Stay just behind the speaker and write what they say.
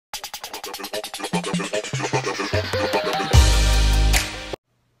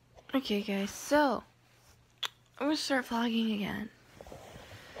Okay guys, so I'm gonna start vlogging again.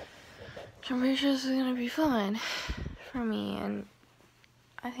 So I'm pretty sure this is gonna be fun for me, and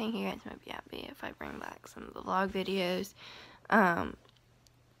I think you guys might be happy if I bring back some of the vlog videos.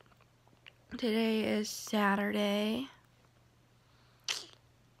 Today is Saturday.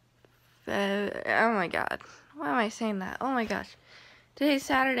 Oh my god, why am I saying that? Oh my gosh, today's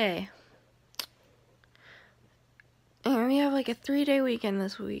Saturday. And we have like a 3-day weekend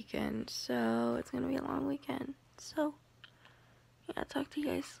this weekend, so it's gonna be a long weekend. So, yeah, I'll talk to you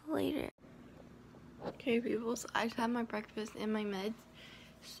guys later. Okay, people, so I just had my breakfast and my meds,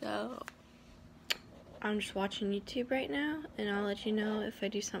 so I'm just watching YouTube right now, and I'll let you know if I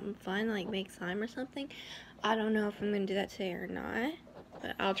do something fun, like make slime or something. I don't know if I'm gonna do that today or not,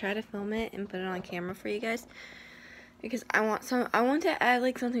 but I'll try to film it and put it on camera for you guys, because I want to add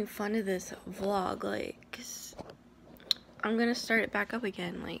like something fun to this vlog, like, 'cause I'm gonna start it back up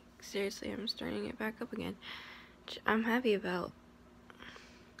again. Like, seriously, I'm starting it back up again, which I'm happy about.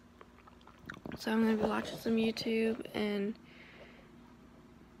 So I'm gonna be watching some YouTube, and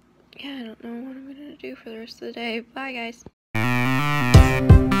yeah, I don't know what I'm gonna do for the rest of the day. Bye, guys.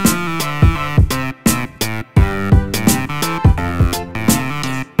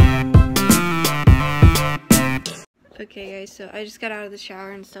 Okay, guys, so I just got out of the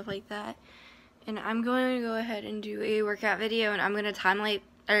shower and stuff like that, and I'm going to go ahead and do a workout video, and I'm gonna time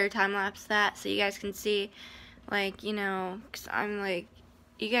lapse that so you guys can see, like, you know, because I'm like,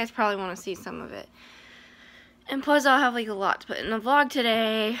 you guys probably want to see some of it. And plus, I'll have like a lot to put in the vlog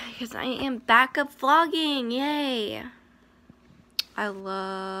today because I am back up vlogging. Yay! I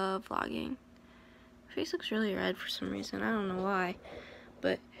love vlogging. My face looks really red for some reason. I don't know why,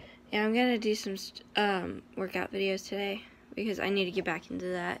 but yeah, I'm gonna do some workout videos today because I need to get back into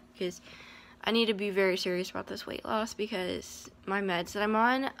that, because I need to be very serious about this weight loss, because my meds that I'm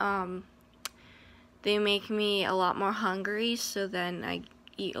on, they make me a lot more hungry, so then I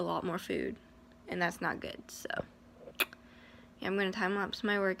eat a lot more food, and that's not good. So yeah, I'm gonna time lapse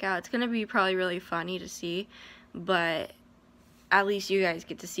my workout. It's gonna be probably really funny to see, but at least you guys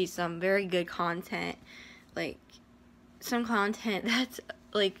get to see some very good content, like some content that's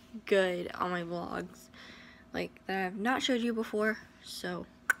like good on my vlogs, like that I've not showed you before. So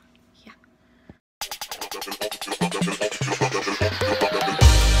yeah.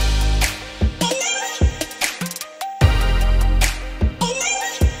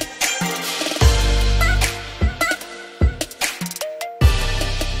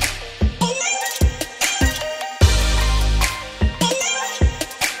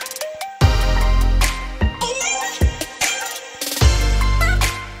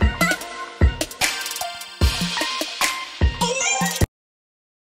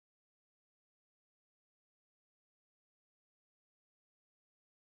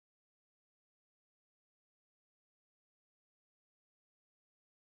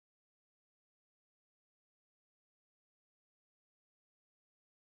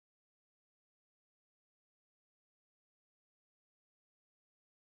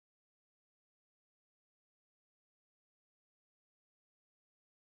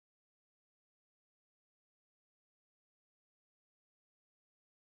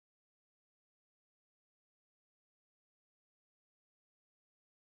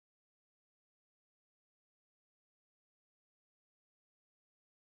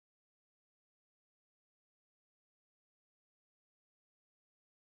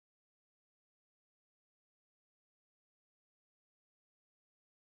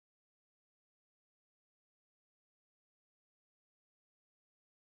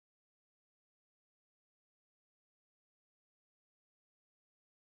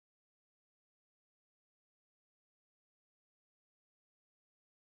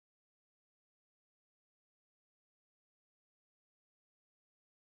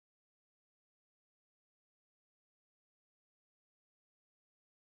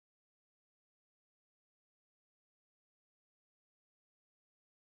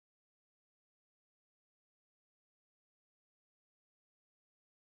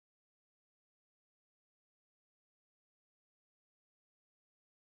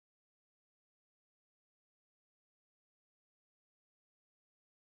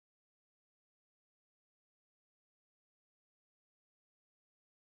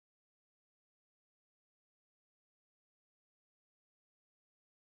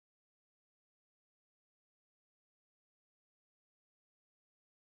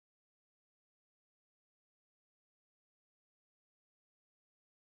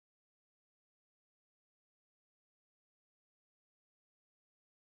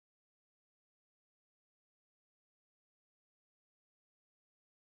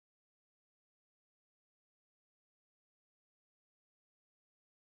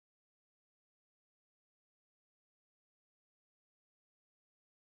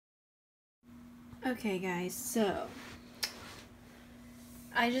 Okay guys, so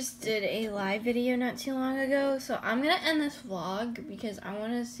I just did a live video not too long ago, so I'm gonna end this vlog because I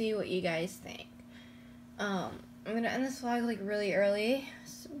want to see what you guys think. I'm gonna end this vlog like really early,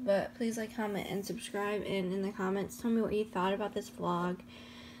 but please like, comment, and subscribe, and in the comments tell me what you thought about this vlog.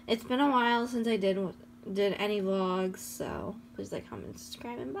 It's been a while since I did any vlogs, so please like, comment, and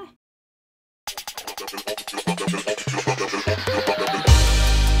subscribe, and bye.